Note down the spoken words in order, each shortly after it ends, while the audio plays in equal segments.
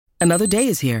Another day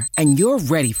is here, and you're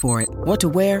ready for it. What to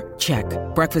wear? Check.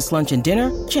 Breakfast, lunch, and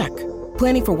dinner? Check.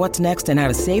 Planning for what's next and how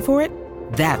to save for it?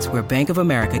 That's where Bank of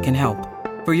America can help.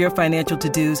 For your financial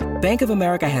to-dos, Bank of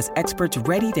America has experts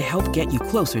ready to help get you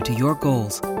closer to your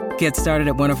goals. Get started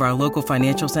at one of our local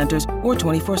financial centers or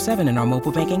 24/7 in our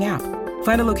mobile banking app.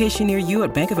 Find a location near you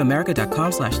at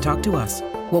bankofamerica.com/talktous.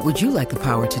 What would you like the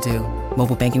power to do?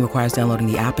 Mobile banking requires downloading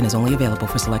the app and is only available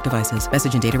for select devices.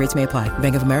 Message and data rates may apply.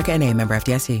 Bank of America N.A., member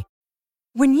FDIC.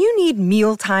 When you need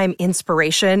mealtime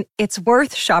inspiration, it's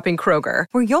worth shopping Kroger,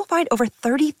 where you'll find over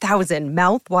 30,000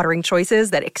 mouth-watering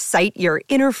choices that excite your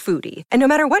inner foodie. And no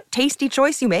matter what tasty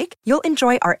choice you make, you'll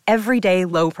enjoy our everyday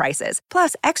low prices,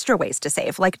 plus extra ways to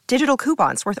save, like digital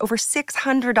coupons worth over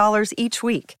 $600 each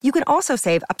week. You can also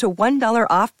save up to $1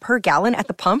 off per gallon at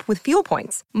the pump with fuel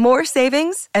points. More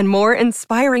savings and more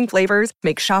inspiring flavors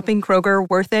make shopping Kroger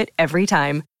worth it every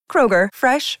time. Kroger,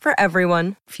 fresh for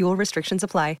everyone. Fuel restrictions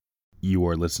apply. You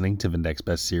are listening to the Next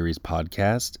Best Series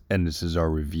podcast, and this is our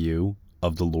review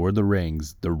of The Lord of the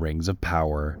Rings, The Rings of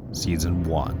Power, Season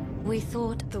 1. We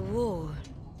thought the war,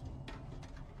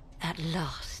 at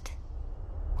last,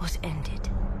 was ended.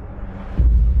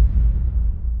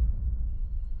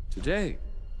 Today,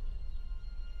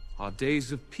 our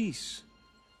days of peace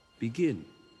begin.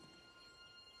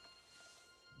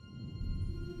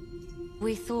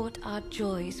 We thought our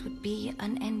joys would be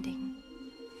unending.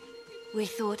 We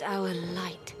thought our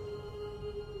light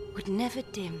would never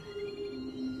dim.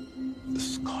 The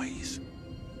skies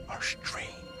are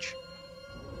strange.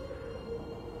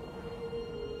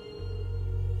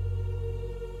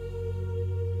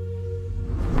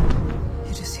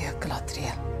 It is here,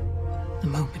 Galadriel. The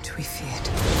moment we feared.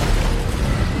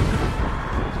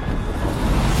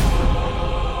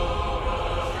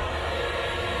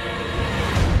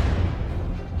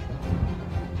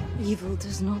 Evil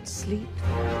does not sleep.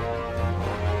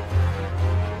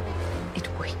 It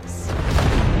waits.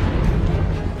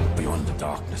 Beyond the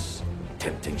darkness,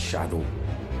 tempting shadow,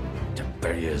 to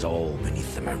bury us all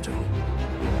beneath the mountain.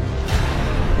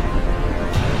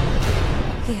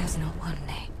 He has not one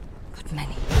name, but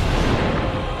many.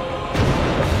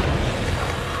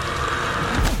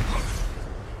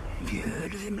 Have you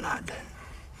heard of him, lad?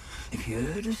 Have you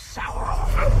heard of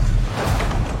Sauron?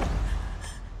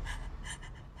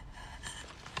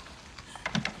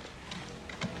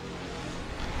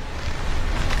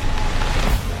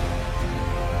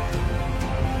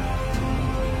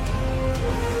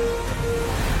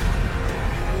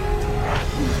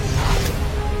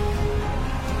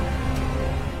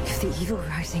 The evil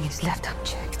rising is left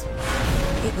unchecked.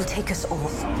 It will take us all.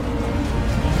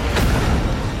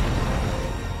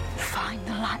 Find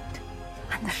the light,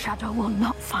 and the shadow will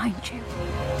not find you.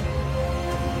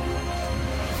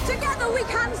 Together we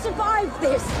can survive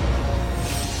this!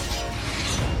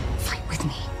 Fight with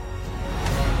me.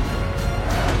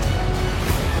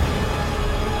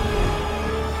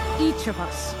 Each of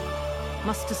us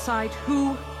must decide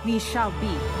who we shall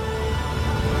be.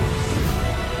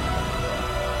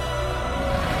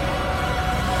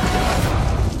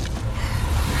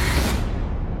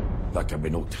 There can be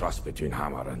no trust between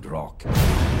hammer and rock.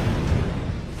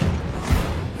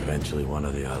 Eventually, one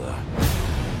or the other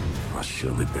must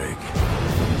surely break.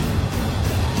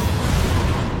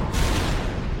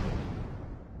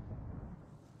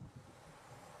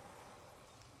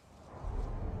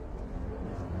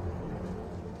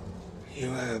 You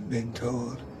have been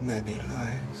told many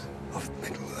lies of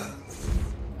Middle-earth.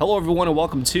 Hello, everyone, and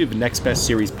welcome to the Next Best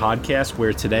Series podcast,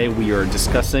 where today we are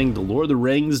discussing The Lord of the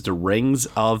Rings, The Rings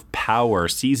of Power,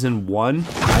 Season 1.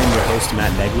 I am your host,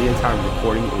 Matt Neglia. The time of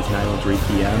recording is 9:03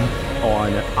 p.m.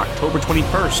 on October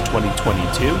 21st,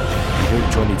 2022. And here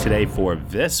to join me today for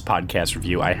this podcast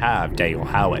review, I have Daniel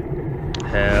Howitt.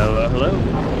 Hello, hello.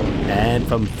 And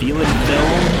from Feelin'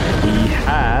 Film, we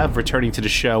have, returning to the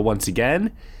show once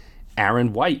again,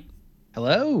 Aaron White.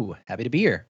 Hello, happy to be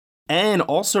here. And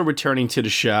also returning to the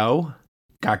show,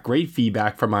 got great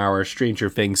feedback from our Stranger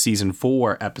Things Season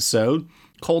 4 episode,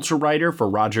 culture writer for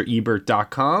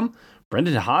RogerEbert.com,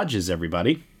 Brendan Hodges,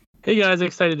 everybody. Hey guys,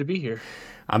 excited to be here.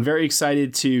 I'm very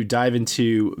excited to dive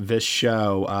into this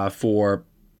show. For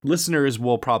listeners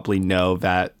will probably know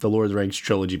that the Lord of the Rings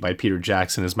trilogy by Peter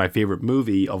Jackson is my favorite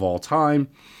movie of all time.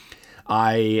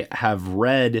 I have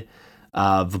read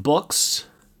the books,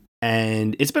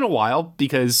 and it's been a while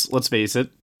because, let's face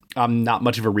it, I'm not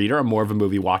much of a reader. I'm more of a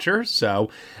movie watcher. So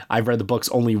I've read the books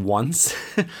only once,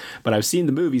 but I've seen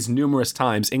the movies numerous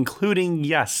times, including,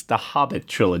 yes, the Hobbit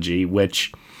trilogy,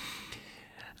 which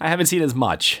I haven't seen as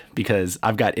much because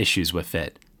I've got issues with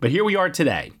it. But here we are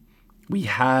today. We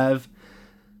have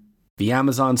The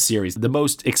Amazon series, the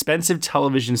most expensive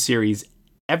television series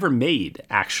ever made,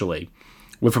 actually,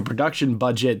 with a production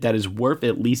budget that is worth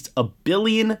at least $1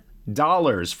 billion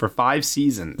for 5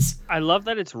 seasons. I love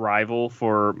that its rival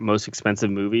for most expensive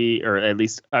movie, or at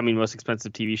least, most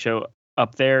expensive TV show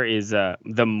up there is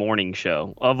The Morning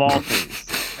Show, of all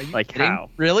things. Are you like kidding?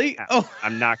 how? Really? Oh,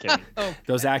 I'm not kidding.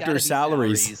 Those actors'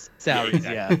 salaries. Salaries,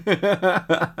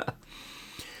 yeah.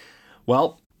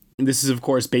 Well, this is, of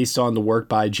course, based on the work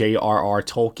by J.R.R.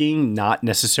 Tolkien, not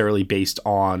necessarily based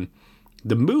on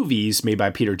the movies made by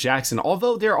Peter Jackson,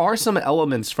 although there are some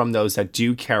elements from those that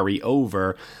do carry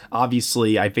over.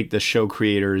 Obviously, I think the show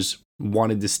creators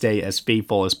wanted to stay as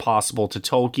faithful as possible to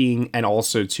Tolkien and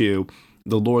also to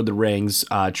the Lord of the Rings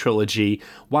trilogy,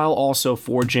 while also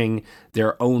forging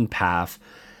their own path.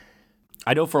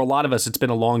 I know for a lot of us, it's been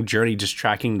a long journey just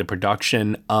tracking the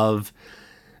production of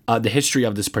the history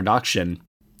of this production.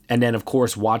 And then, of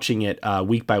course, watching it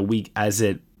week by week as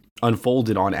it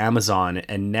unfolded on Amazon.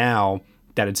 And now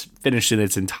that it's finished in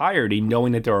its entirety,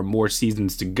 knowing that there are more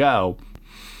seasons to go,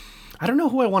 I don't know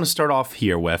who I want to start off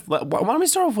here with. Why don't we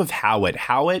start off with Howitt?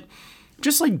 Howitt,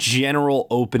 just like general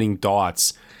opening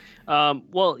thoughts.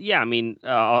 Well, yeah,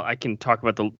 I can talk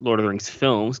about the Lord of the Rings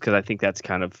films because I think that's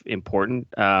kind of important.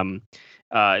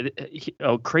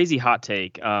 Crazy hot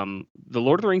take. The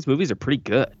Lord of the Rings movies are pretty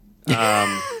good.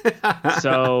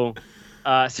 So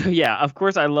yeah, of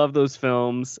course I love those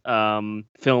films.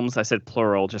 Films, I said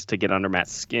plural just to get under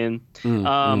Matt's skin.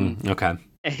 Okay.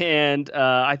 And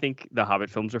I think the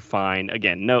Hobbit films are fine.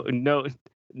 Again,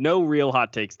 no real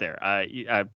hot takes there.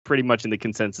 I pretty much in the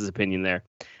consensus opinion there.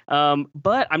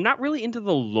 But I'm not really into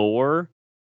the lore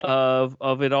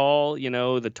of it all,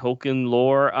 the Tolkien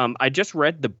lore. I just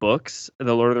read the books,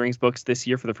 the Lord of the Rings books this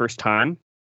year for the first time.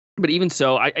 But even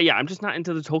so, I'm just not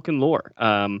into the Tolkien lore.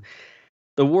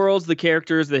 The worlds, the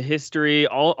characters, the history,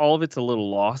 all of it's a little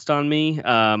lost on me.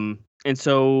 And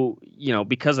so,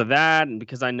 because of that, and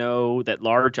because I know that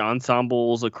large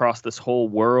ensembles across this whole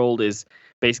world is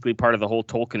basically part of the whole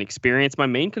Tolkien experience, my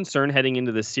main concern heading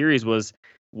into this series was,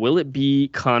 will it be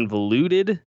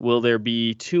convoluted? Will there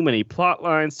be too many plot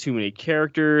lines, too many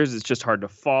characters? It's just hard to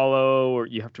follow, or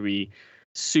you have to be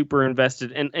super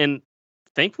invested. And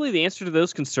thankfully, the answer to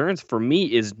those concerns for me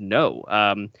is no.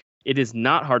 It is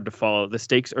not hard to follow. The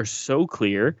stakes are so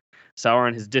clear.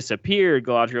 Sauron has disappeared.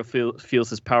 Galadriel feels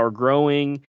his power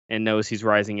growing and knows he's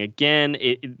rising again.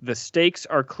 The stakes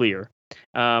are clear.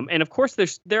 And of course,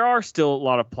 there are still a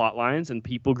lot of plot lines and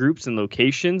people groups and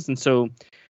locations. And so,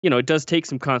 it does take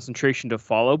some concentration to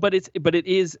follow, but it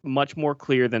is much more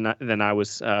clear than I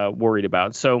was worried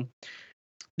about. So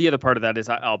the other part of that is,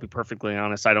 I'll be perfectly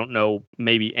honest, I don't know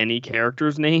maybe any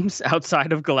characters' names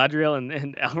outside of Galadriel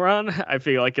and Elrond. I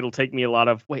feel like it'll take me a lot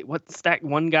of, what's that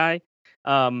one guy?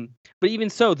 But even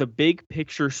so, the big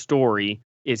picture story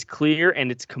is clear and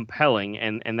it's compelling,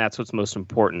 and that's what's most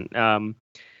important.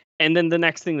 And then the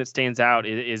next thing that stands out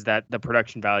is that the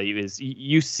production value is,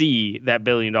 you see that $1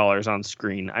 billion on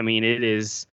screen. It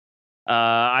is,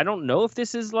 I don't know if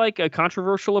this is like a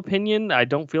controversial opinion. I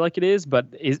don't feel like it is, but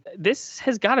this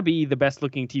has got to be the best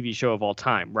looking TV show of all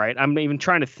time, right? I'm even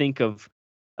trying to think of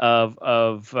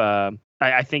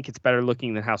I think it's better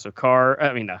looking than House of Cards.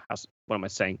 What am I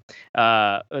saying?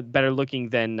 Better looking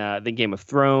than Game of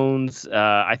Thrones.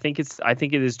 I think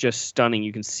it is just stunning.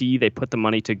 You can see they put the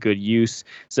money to good use.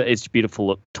 So it's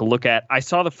beautiful to look at. I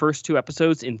saw the first 2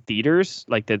 episodes in theaters,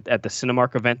 like at the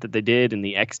Cinemark event that they did in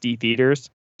the XD theaters,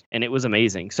 and it was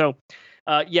amazing. So,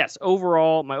 yes,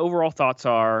 my overall thoughts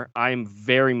are, I'm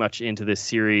very much into this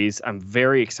series. I'm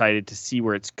very excited to see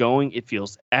where it's going. It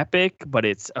feels epic, but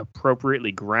it's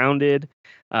appropriately grounded.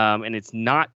 And it's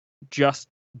not just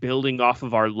building off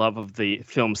of our love of the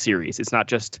film series. It's not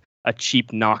just a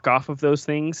cheap knockoff of those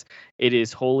things. It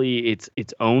is wholly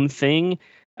its own thing.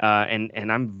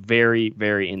 And I'm very,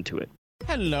 very into it.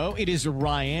 Hello, it is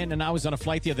Ryan, and I was on a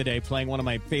flight the other day playing one of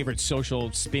my favorite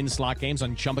social spin slot games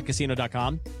on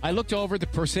ChumbaCasino.com. I looked over at the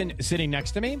person sitting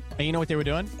next to me, and you know what they were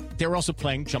doing? They were also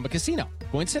playing Chumba Casino.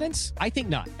 Coincidence? I think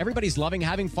not. Everybody's loving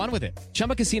having fun with it.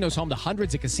 Chumba Casino is home to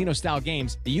hundreds of casino-style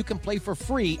games that you can play for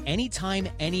free anytime,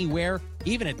 anywhere,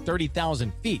 even at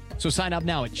 30,000 feet. So sign up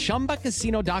now at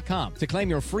ChumbaCasino.com to claim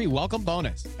your free welcome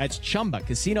bonus. That's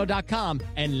ChumbaCasino.com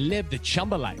and live the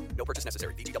Chumba life. No purchase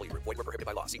necessary. VGW. Void where prohibited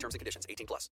by law. See terms and conditions.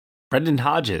 18+. Brendan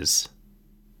Hodges,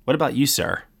 what about you,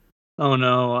 sir? Oh,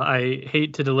 no. I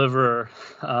hate to deliver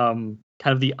kind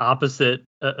of the opposite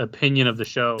opinion of the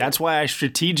show. That's why I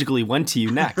strategically went to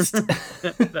you next.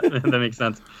 that makes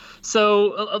sense.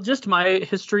 So just my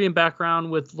history and background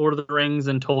with Lord of the Rings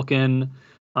and Tolkien.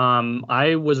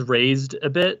 I was raised a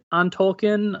bit on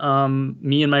Tolkien.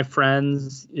 Me and my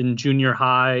friends in junior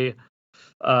high,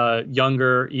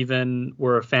 younger even,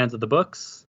 were fans of the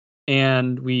books.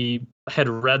 And we had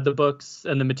read the books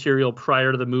and the material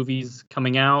prior to the movies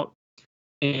coming out.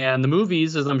 And the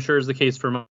movies, as I'm sure is the case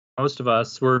for most of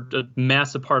us, were a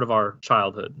massive part of our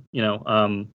childhood,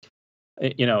 and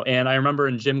I remember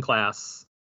in gym class,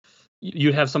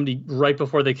 you'd have somebody right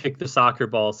before they kick the soccer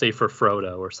ball say for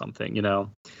Frodo or something,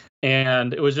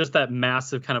 and it was just that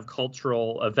massive kind of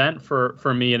cultural event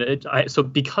for me. And so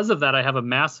because of that, I have a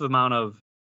massive amount of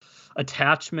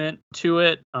attachment to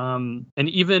it. And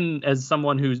even as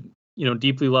someone who's,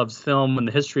 deeply loves film and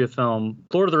the history of film,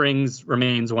 Lord of the Rings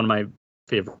remains one of my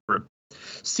favorite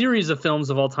series of films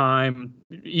of all time,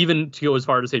 even to go as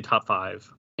far to say top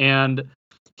 5. And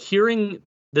hearing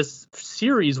this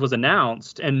series was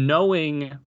announced and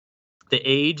knowing the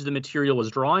age the material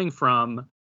was drawing from,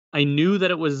 I knew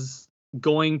that it was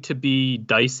going to be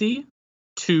dicey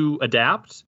to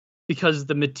adapt because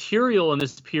the material in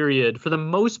this period, for the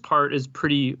most part, is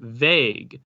pretty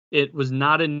vague. It was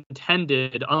not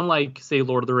intended, unlike, say,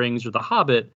 Lord of the Rings or The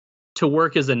Hobbit, to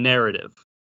work as a narrative.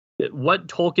 What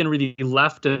Tolkien really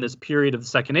left in this period of the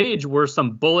Second Age were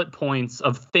some bullet points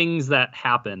of things that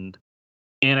happened.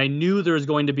 And I knew there was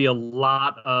going to be a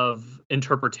lot of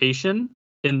interpretation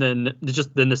in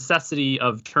just the necessity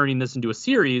of turning this into a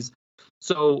series.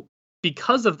 So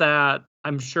because of that,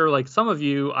 I'm sure like some of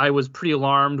you, I was pretty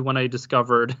alarmed when I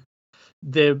discovered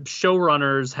the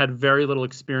showrunners had very little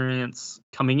experience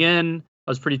coming in.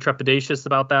 I was pretty trepidatious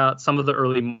about that. Some of the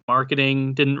early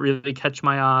marketing didn't really catch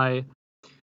my eye.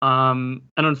 And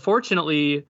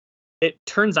unfortunately, it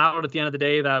turns out at the end of the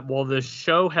day that while the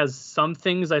show has some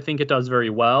things I think it does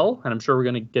very well, and I'm sure we're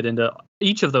going to get into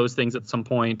each of those things at some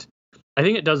point, I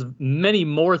think it does many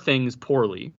more things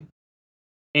poorly.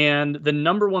 And the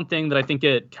number one thing that I think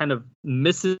it kind of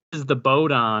misses the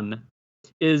boat on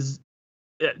is,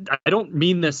 I don't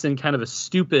mean this in kind of a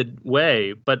stupid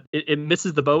way, but it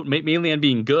misses the boat mainly on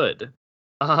being good.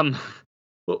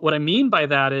 What I mean by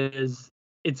that is,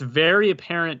 it's very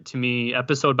apparent to me,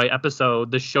 episode by episode,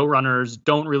 the showrunners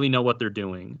don't really know what they're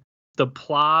doing. The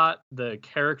plot, the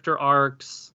character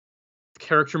arcs,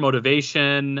 character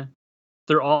motivation,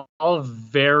 they're all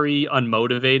very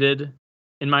unmotivated,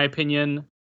 in my opinion.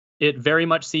 It very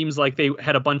much seems like they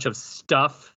had a bunch of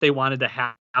stuff they wanted to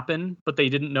happen, but they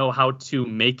didn't know how to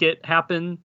make it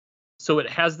happen. So it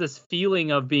has this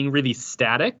feeling of being really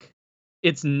static.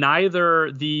 It's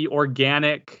neither the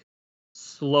organic,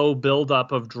 slow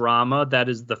buildup of drama that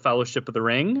is the Fellowship of the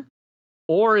Ring,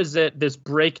 or is it this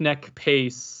breakneck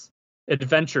pace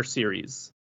adventure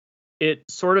series? It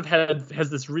sort of has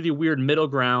this really weird middle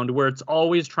ground where it's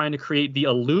always trying to create the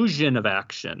illusion of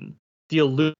action, the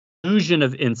illusion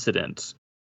of incident,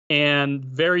 and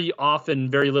very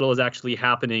often very little is actually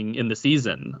happening in the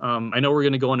season. I know we're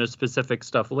going to go into specific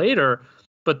stuff later,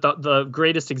 but the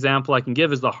greatest example I can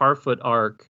give is the Harfoot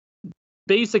arc.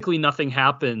 Basically nothing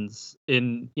happens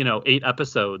in 8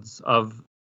 episodes of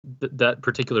that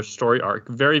particular story arc.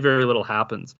 Very, very little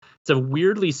happens. It's a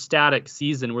weirdly static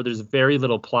season where there's very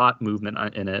little plot movement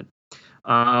in it.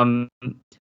 And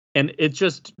it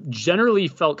just generally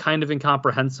felt kind of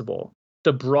incomprehensible.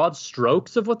 The broad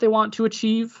strokes of what they want to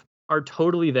achieve are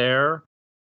totally there,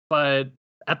 but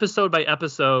episode by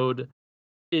episode,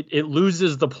 it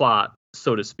loses the plot,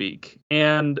 so to speak.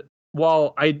 And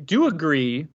while I do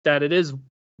agree that it is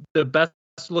the best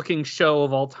looking show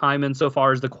of all time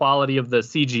insofar as the quality of the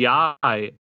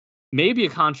CGI, maybe a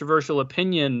controversial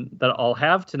opinion that I'll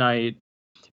have tonight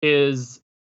is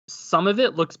some of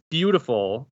it looks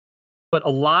beautiful, but a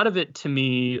lot of it to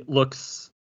me looks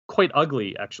quite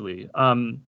ugly, actually.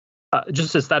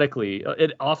 Just aesthetically.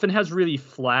 It often has really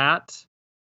flat,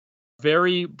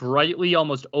 very brightly,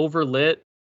 almost overlit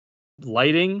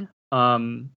lighting.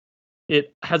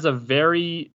 It has a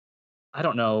very, I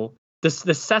don't know, the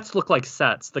sets look like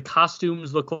sets. The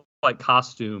costumes look like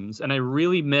costumes. And I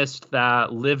really missed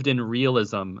that lived-in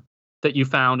realism that you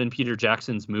found in Peter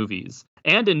Jackson's movies.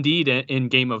 And indeed in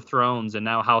Game of Thrones and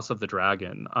now House of the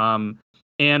Dragon.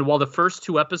 And while the first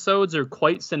 2 episodes are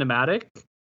quite cinematic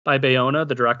by Bayona,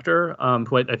 the director,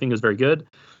 who I think is very good,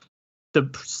 the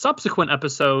subsequent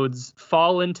episodes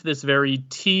fall into this very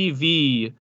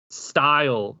TV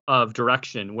style of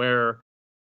direction where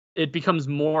it becomes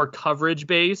more coverage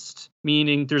based,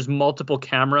 meaning there's multiple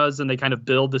cameras and they kind of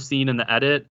build the scene in the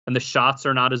edit, and the shots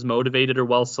are not as motivated or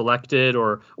well selected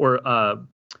or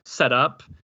set up.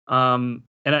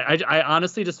 And I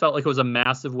honestly just felt like it was a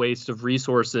massive waste of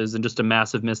resources and just a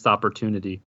massive missed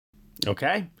opportunity.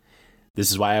 Okay. This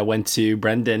is why I went to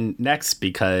Brendan next,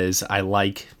 because I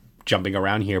like jumping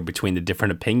around here between the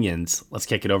different opinions. Let's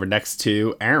kick it over next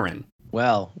to Aaron.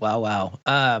 Well, wow.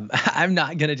 I'm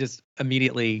not going to just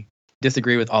immediately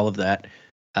disagree with all of that.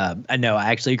 I know I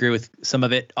actually agree with some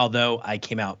of it, although I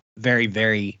came out very,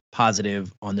 very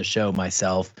positive on the show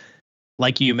myself.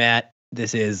 Like you, Matt,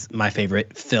 this is my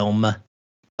favorite film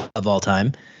of all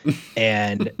time.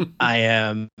 And I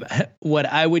am what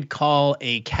I would call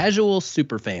a casual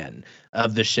super fan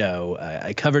of the show.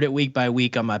 I covered it week by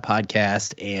week on my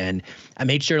podcast, and I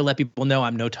made sure to let people know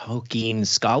I'm no Tolkien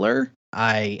scholar.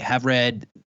 I have read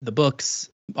the books,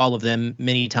 all of them,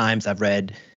 many times. I've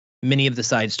read many of the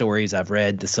side stories. I've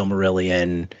read the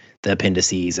Silmarillion, the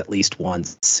appendices, at least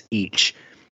once each.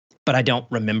 But I don't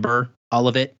remember all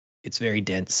of it. It's very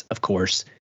dense, of course.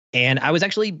 And I was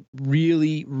actually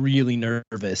really, really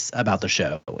nervous about the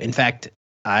show. In fact,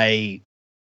 I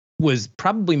was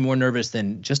probably more nervous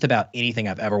than just about anything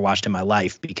I've ever watched in my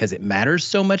life because it matters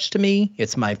so much to me.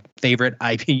 It's my favorite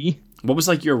IP. What was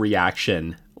like your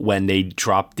reaction when they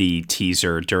dropped the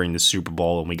teaser during the Super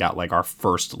Bowl and we got like our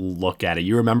first look at it?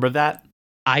 You remember that?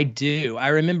 I do. I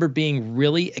remember being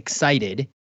really excited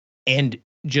and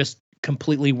just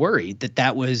completely worried that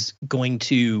that was going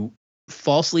to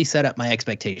falsely set up my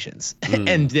expectations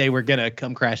and they were going to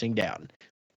come crashing down.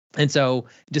 And so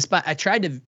I tried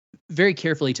to very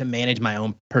carefully to manage my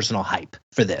own personal hype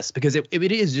for this because it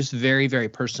is just very, very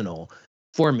personal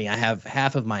for me. I have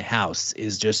half of my house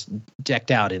is just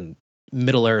decked out in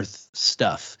Middle Earth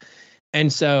stuff.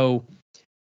 And so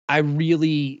I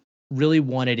really, really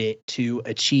wanted it to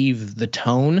achieve the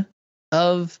tone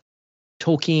of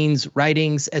Tolkien's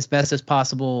writings as best as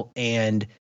possible and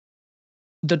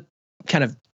the kind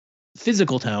of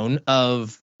physical tone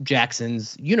of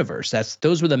Jackson's universe.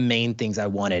 Those were the main things I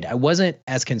wanted. I wasn't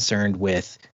as concerned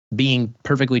with being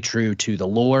perfectly true to the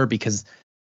lore because,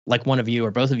 like one of you or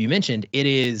both of you mentioned, it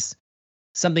is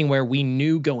something where we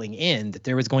knew going in that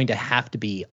there was going to have to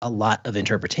be a lot of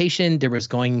interpretation. There was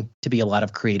going to be a lot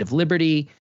of creative liberty.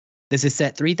 This is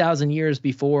set 3,000 years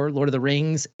before Lord of the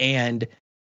Rings. And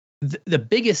the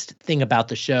biggest thing about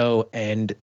the show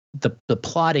and the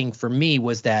plotting for me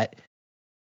was that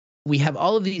we have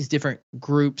all of these different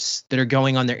groups that are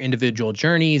going on their individual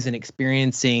journeys and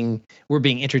experiencing, we're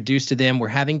being introduced to them. We're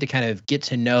having to kind of get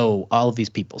to know all of these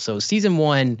people. So season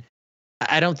 1,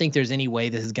 I don't think there's any way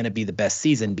this is going to be the best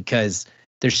season because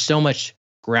there's so much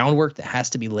groundwork that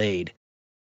has to be laid.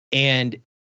 And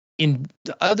in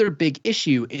the other big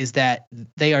issue is that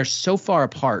they are so far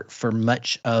apart for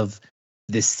much of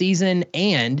this season,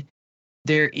 and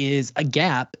there is a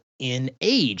gap in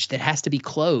age that has to be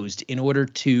closed in order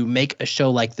to make a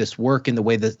show like this work in the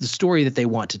way that the story that they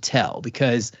want to tell.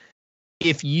 Because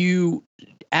if you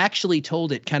actually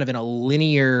told it kind of in a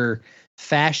linear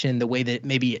fashion, the way that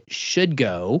maybe it should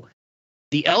go,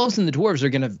 the elves and the dwarves are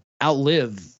going to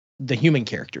outlive the human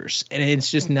characters, and it's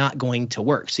just not going to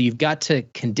work. So you've got to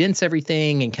condense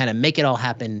everything and kind of make it all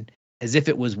happen as if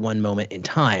it was one moment in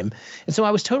time. And so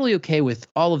I was totally okay with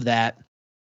all of that.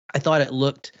 I thought it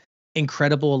looked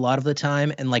incredible a lot of the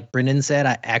time. And like Brendan said,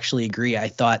 I actually agree. I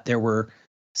thought there were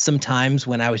some times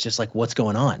when I was just like, what's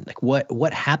going on? Like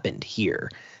what happened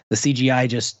here? The CGI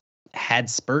just had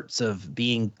spurts of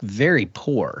being very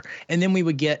poor. And then we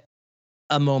would get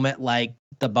a moment like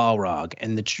the Balrog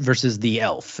and versus the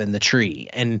elf and the tree.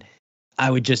 And I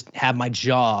would just have my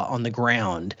jaw on the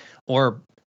ground, or,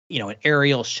 an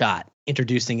aerial shot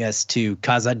introducing us to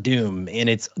Khazad-dûm in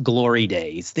its glory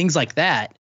days, things like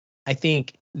that. I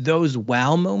think those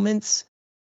wow moments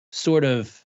sort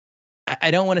of, I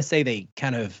don't want to say they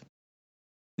kind of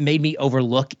made me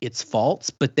overlook its faults,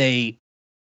 but they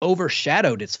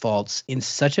overshadowed its faults in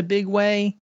such a big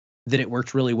way that it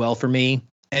worked really well for me.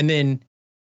 And then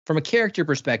from a character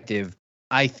perspective,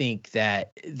 I think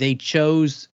that they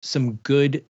chose some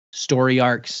good story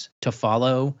arcs to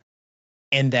follow,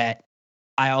 and that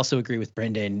I also agree with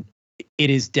Brendan. It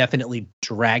is definitely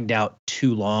dragged out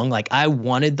too long. Like, I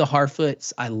wanted the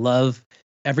Harfoots. I love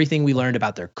everything we learned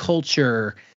about their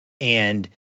culture and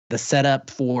the setup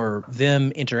for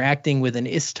them interacting with an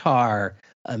Istar.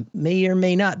 May or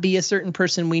may not be a certain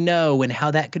person we know, and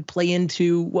how that could play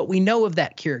into what we know of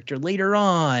that character later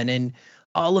on, and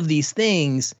all of these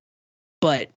things.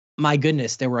 But my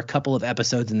goodness, there were a couple of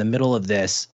episodes in the middle of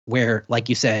this where, like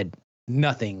you said,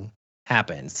 nothing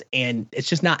happens, and it's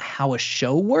just not how a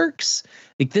show works.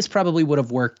 Like, this probably would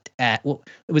have worked at, well,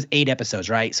 it was 8 episodes,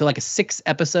 right? So like 6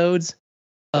 episodes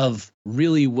of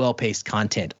really well-paced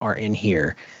content are in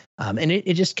here. And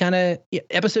it just kind of,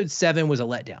 episode 7 was a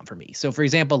letdown for me. So for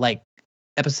example, like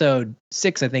episode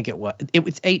 6, I think it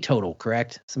was 8 total,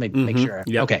 correct? So make sure.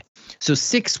 Yep. Okay. So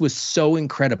 6 was so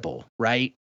incredible,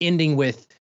 right? Ending with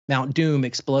Mount Doom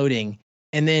exploding.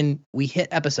 And then we hit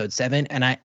episode 7 and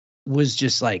I was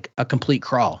just like a complete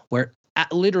crawl where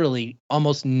literally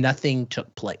almost nothing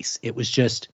took place. It was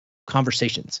just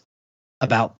conversations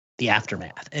about the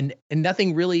aftermath and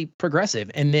nothing really progressive.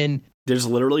 And then there's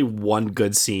literally one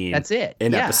good scene. That's it.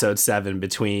 In episode 7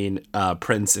 between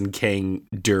Prince and King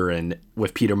Durin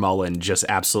with Peter Mullen just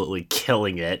absolutely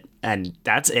killing it. And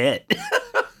that's it.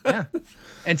 Yeah.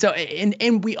 And so,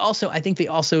 and we also, I think they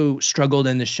also struggled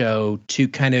in the show to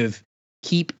kind of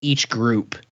keep each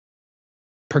group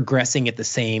progressing at the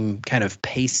same kind of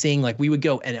pacing. Like we would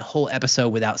go in a whole episode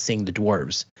without seeing the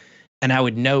dwarves. And I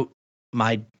would note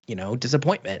my,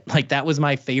 disappointment. Like that was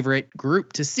my favorite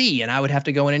group to see. And I would have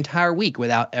to go an entire week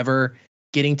without ever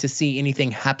getting to see anything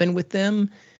happen with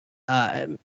them.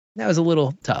 That was a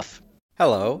little tough.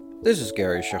 Hello, this is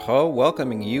Gary Chahot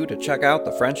welcoming you to check out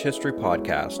the French History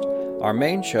Podcast. Our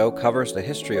main show covers the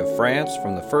history of France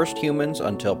from the first humans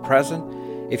until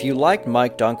present. If you liked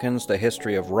Mike Duncan's The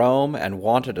History of Rome and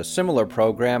wanted a similar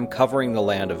program covering the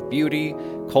land of beauty,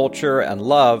 culture, and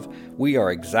love, we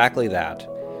are exactly that.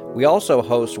 We also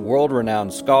host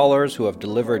world-renowned scholars who have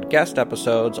delivered guest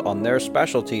episodes on their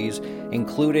specialties,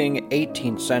 including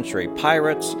 18th century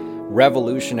pirates,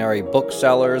 revolutionary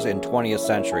booksellers in 20th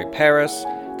century Paris,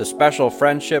 the special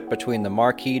friendship between the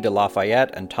Marquis de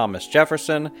Lafayette and Thomas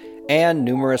Jefferson, and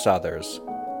numerous others.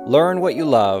 Learn what you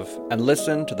love and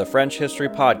listen to the French History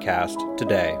Podcast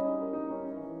today.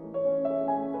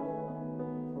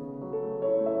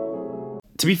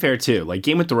 To be fair, too, like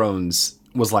Game of Thrones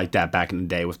was like that back in the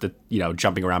day with the,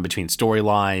 jumping around between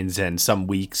storylines, and some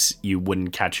weeks you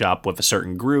wouldn't catch up with a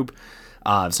certain group,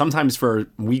 sometimes for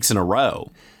weeks in a row.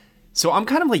 So I'm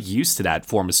kind of like used to that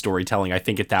form of storytelling, I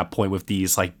think, at that point with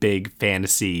these like big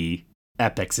fantasy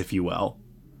epics, if you will.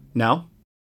 No?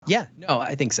 Yeah, no,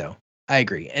 I think so. I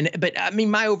agree. But I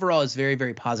mean, my overall is very,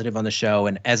 very positive on the show.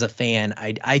 And as a fan,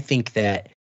 I think that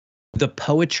the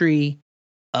poetry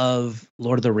of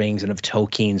Lord of the Rings and of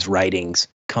Tolkien's writings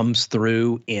comes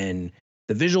through in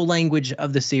the visual language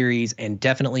of the series and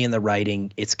definitely in the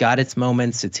writing. It's got its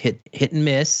moments. It's hit and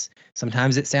miss.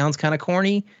 Sometimes it sounds kind of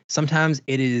corny. Sometimes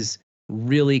it is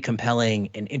really compelling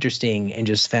and interesting and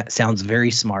just sounds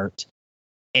very smart.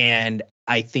 And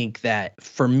I think that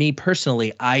for me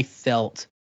personally, I felt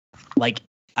like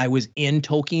I was in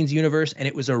Tolkien's universe, and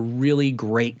it was a really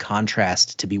great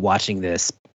contrast to be watching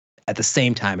this at the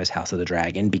same time as House of the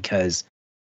Dragon, because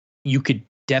you could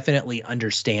definitely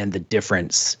understand the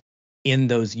difference in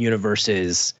those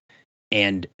universes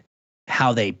and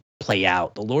how they play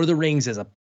out. The Lord of the Rings as a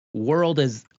world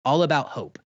is all about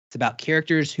hope. It's about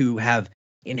characters who have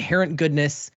inherent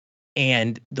goodness,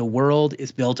 and the world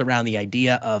is built around the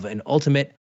idea of an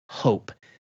ultimate hope.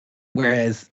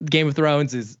 Whereas Game of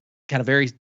Thrones is kind of very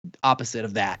opposite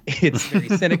of that. It's very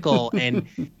cynical, and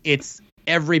it's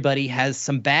everybody has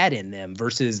some bad in them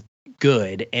versus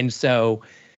good. And so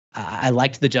I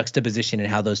liked the juxtaposition and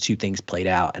how those two things played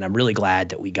out. And I'm really glad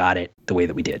that we got it the way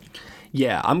that we did.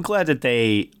 Yeah, I'm glad that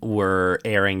they were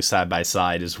airing side by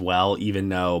side as well, even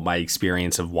though my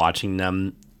experience of watching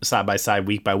them side by side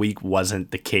week by week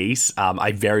wasn't the case.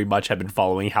 I very much have been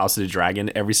following House of the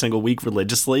Dragon every single week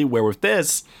religiously, where with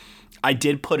this, I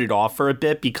did put it off for a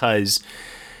bit because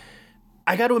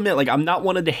I got to admit, like, I'm not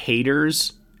one of the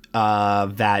haters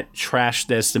that trashed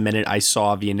this the minute I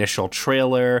saw the initial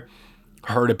trailer,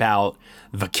 heard about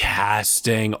the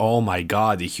casting. Oh my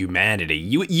God, the humanity.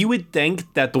 You would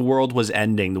think that the world was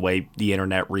ending the way the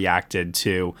internet reacted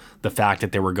to the fact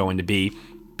that there were going to be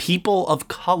people of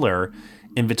color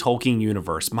in the Tolkien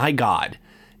universe. My God,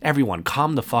 everyone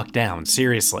calm the fuck down.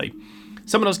 Seriously.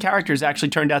 Some of those characters actually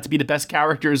turned out to be the best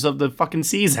characters of the fucking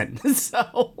season.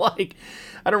 So, like,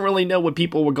 I don't really know what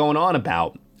people were going on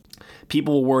about.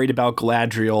 People were worried about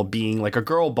Galadriel being like a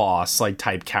girl boss, like,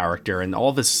 type character and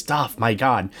all this stuff. My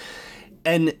God.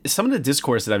 And some of the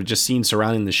discourse that I've just seen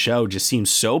surrounding the show just seems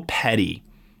so petty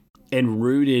and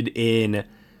rooted in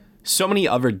so many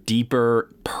other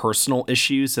deeper personal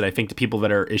issues that I think the people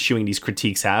that are issuing these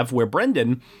critiques have, where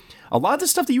Brendan, a lot of the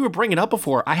stuff that you were bringing up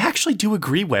before, I actually do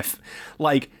agree with.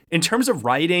 Like, in terms of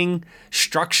writing,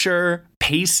 structure,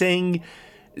 pacing,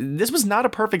 this was not a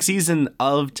perfect season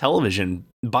of television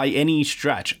by any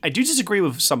stretch. I do disagree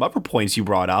with some other points you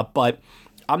brought up, but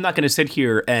I'm not going to sit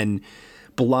here and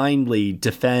blindly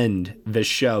defend this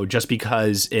show just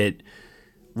because it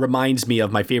reminds me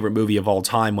of my favorite movie of all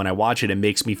time. When I watch it, it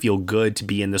makes me feel good to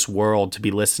be in this world, to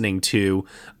be listening to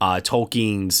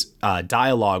Tolkien's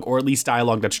dialogue, or at least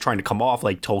dialogue that's trying to come off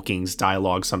like Tolkien's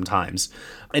dialogue sometimes.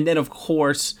 And then, of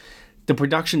course, the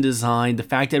production design, the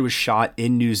fact that it was shot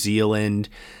in New Zealand,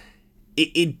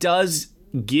 it does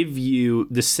give you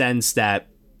the sense that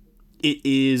it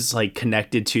is like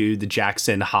connected to the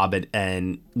Jackson, Hobbit,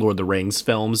 and Lord of the Rings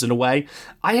films in a way.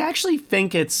 I actually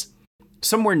think it's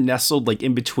somewhere nestled like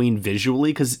in between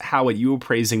visually, because Howard, you were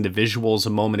praising the visuals a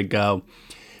moment ago.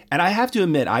 And I have to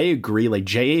admit, I agree. Like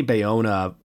J.A.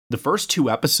 Bayona, the first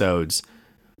 2 episodes,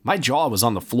 my jaw was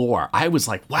on the floor. I was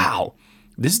like, wow,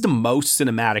 this is the most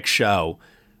cinematic show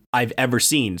I've ever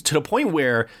seen, to the point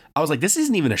where I was like, this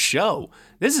isn't even a show.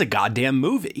 This is a goddamn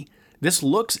movie. This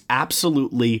looks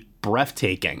absolutely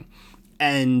breathtaking.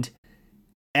 And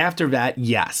after that,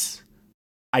 yes,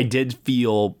 I did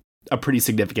feel a pretty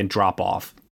significant drop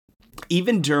off.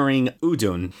 Even during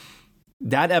Udun,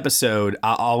 that episode,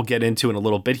 I'll get into in a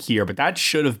little bit here, but that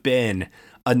should have been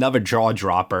another jaw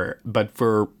dropper. But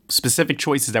for specific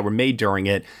choices that were made during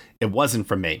it, it wasn't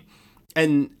for me.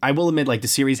 And I will admit, like, the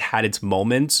series had its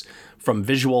moments, from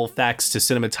visual effects to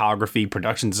cinematography,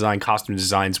 production design, costume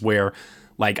designs, where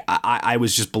like I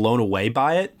was just blown away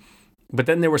by it. But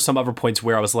then there were some other points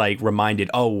where I was like reminded,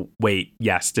 oh, wait,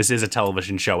 yes, this is a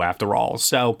television show after all.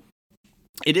 So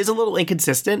it is a little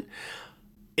inconsistent.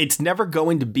 It's never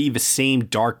going to be the same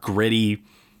dark, gritty,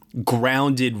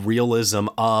 grounded realism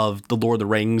of the Lord of the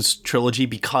Rings trilogy,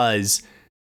 because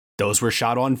those were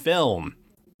shot on film.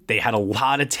 They had a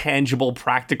lot of tangible,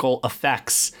 practical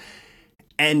effects.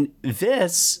 And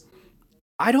this,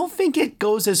 I don't think it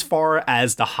goes as far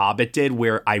as The Hobbit did,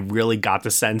 where I really got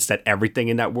the sense that everything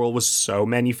in that world was so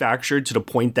manufactured to the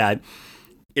point that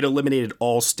it eliminated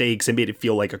all stakes and made it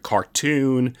feel like a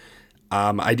cartoon.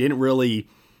 I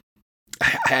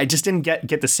just didn't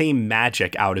get the same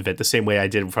magic out of it the same way I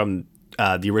did from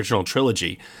the original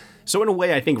trilogy. So in a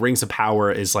way, I think Rings of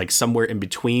Power is like somewhere in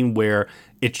between, where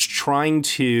it's trying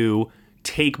to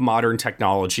take modern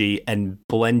technology and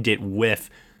blend it with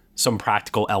some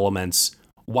practical elements,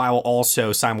 while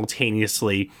also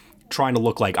simultaneously trying to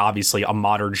look like, obviously, a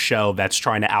modern show that's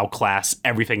trying to outclass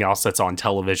everything else that's on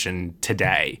television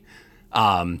today.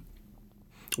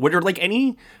 Were there like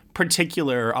any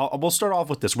particular, we'll start off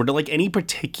with this, were there like any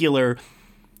particular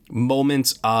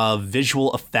moments of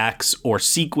visual effects or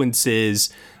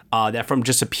sequences that from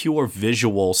just a pure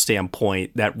visual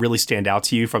standpoint that really stand out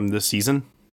to you from this season?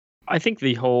 I think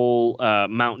the whole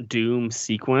Mount Doom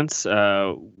sequence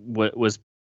was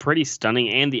pretty stunning,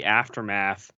 and the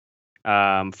aftermath,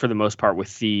 for the most part,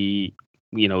 with the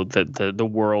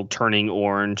world turning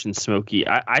orange and smoky.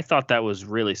 I thought that was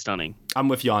really stunning. I'm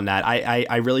with you on that.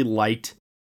 I really liked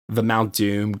the Mount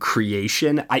Doom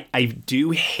creation. I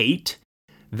do hate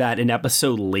that an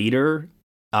episode later,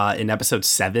 in episode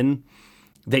 7,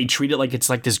 they treat it like it's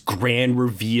like this grand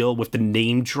reveal with the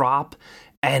name drop.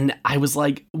 And I was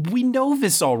like, we know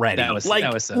this already. That was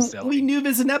so silly. We knew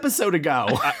this an episode ago.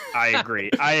 I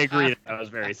agree. That was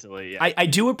very silly. Yeah. I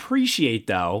do appreciate,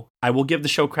 though, I will give the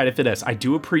show credit for this. I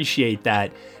do appreciate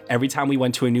that every time we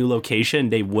went to a new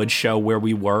location, they would show where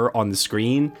we were on the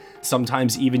screen,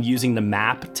 sometimes even using the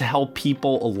map to help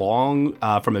people along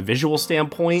from a visual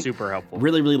standpoint. Super helpful.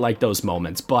 Really, really like those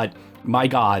moments. But my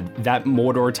God, that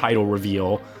Mordor title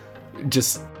reveal,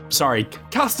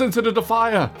 cast into the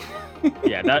fire.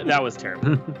 Yeah, that was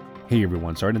terrible. Hey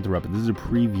everyone, sorry to interrupt, but this is a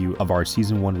preview of our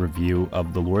Season 1 review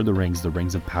of The Lord of the Rings, The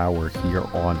Rings of Power here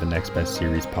on the Next Best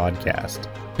Series podcast.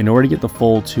 In order to get the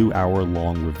full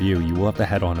 2-hour-long review, you will have to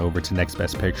head on over to Next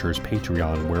Best Pictures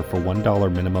Patreon, where for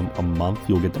 $1 minimum a month,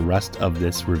 you'll get the rest of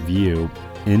this review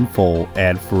in full,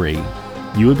 ad-free.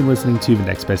 You have been listening to the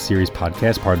Next Best Series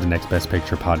podcast, part of the Next Best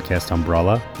Picture podcast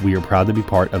umbrella. We are proud to be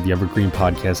part of the Evergreen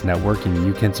Podcast Network, and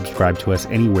you can subscribe to us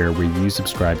anywhere where you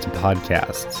subscribe to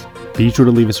podcasts. Be sure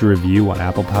to leave us a review on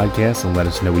Apple Podcasts and let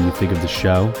us know what you think of the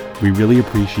show. We really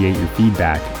appreciate your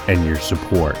feedback and your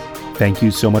support. Thank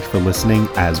you so much for listening,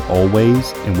 as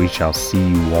always, and we shall see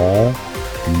you all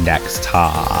next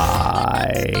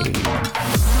time.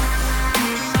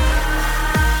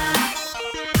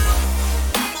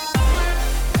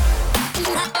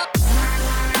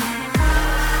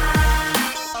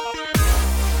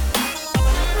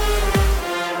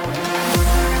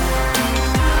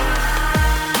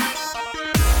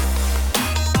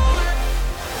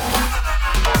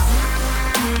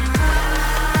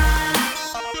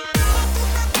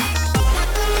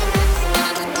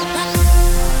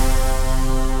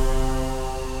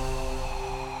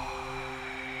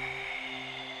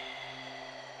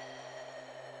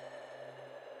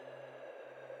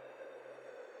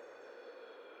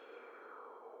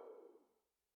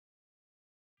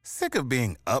 Sick of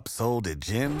being upsold at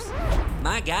gyms?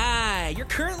 My guy, you're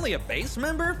currently a base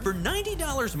member? For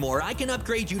 $90 more, I can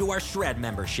upgrade you to our Shred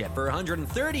membership. For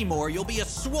 $130 more, you'll be a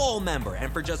Swole member.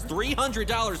 And for just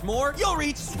 $300 more, you'll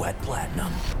reach Sweat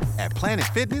Platinum. At Planet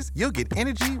Fitness, you'll get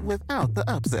energy without the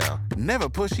upsell. Never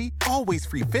pushy, always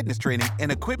free fitness training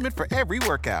and equipment for every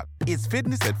workout. It's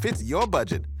fitness that fits your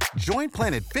budget. Join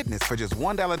Planet Fitness for just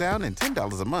 $1 down and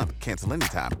 $10 a month. Cancel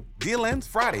anytime. Deal ends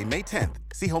Friday, May 10th.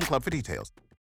 See Home Club for details.